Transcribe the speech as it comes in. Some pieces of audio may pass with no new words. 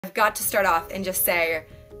I've got to start off and just say,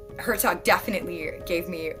 Hertog definitely gave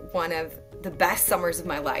me one of the best summers of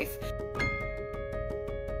my life.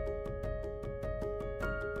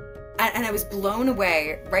 And I was blown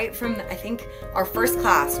away right from, I think, our first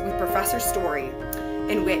class with Professor Story,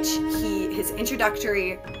 in which his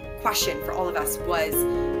introductory question for all of us was,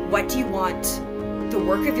 what do you want the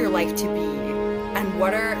work of your life to be, and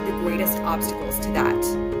what are the greatest obstacles to that?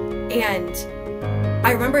 And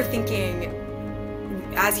I remember thinking,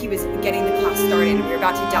 as he was getting the class started, we were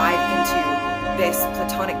about to dive into this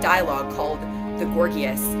Platonic dialogue called the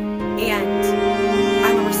Gorgias, and I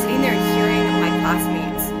remember sitting there and hearing my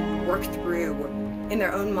classmates work through in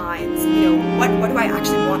their own minds, you know, what do I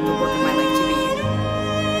actually want the work of my life to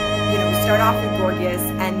be? You know, we start off with Gorgias,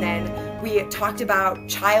 and then we talked about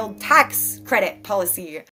child tax credit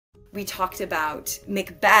policy. We talked about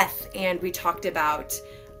Macbeth, and we talked about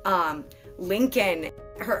Lincoln.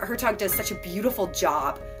 Hertog does such a beautiful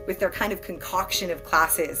job with their kind of concoction of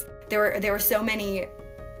classes. There were so many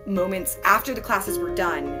moments after the classes were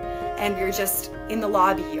done, and we were just in the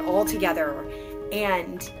lobby all together,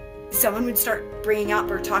 and someone would start bringing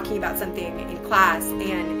up or talking about something in class,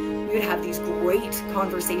 and we would have these great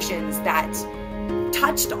conversations that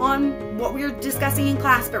touched on what we were discussing in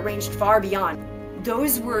class but ranged far beyond.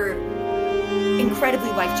 Those were incredibly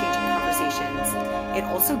life-changing conversations. It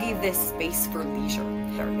also gave this space for leisure.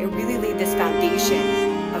 It really laid this foundation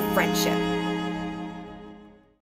of friendship.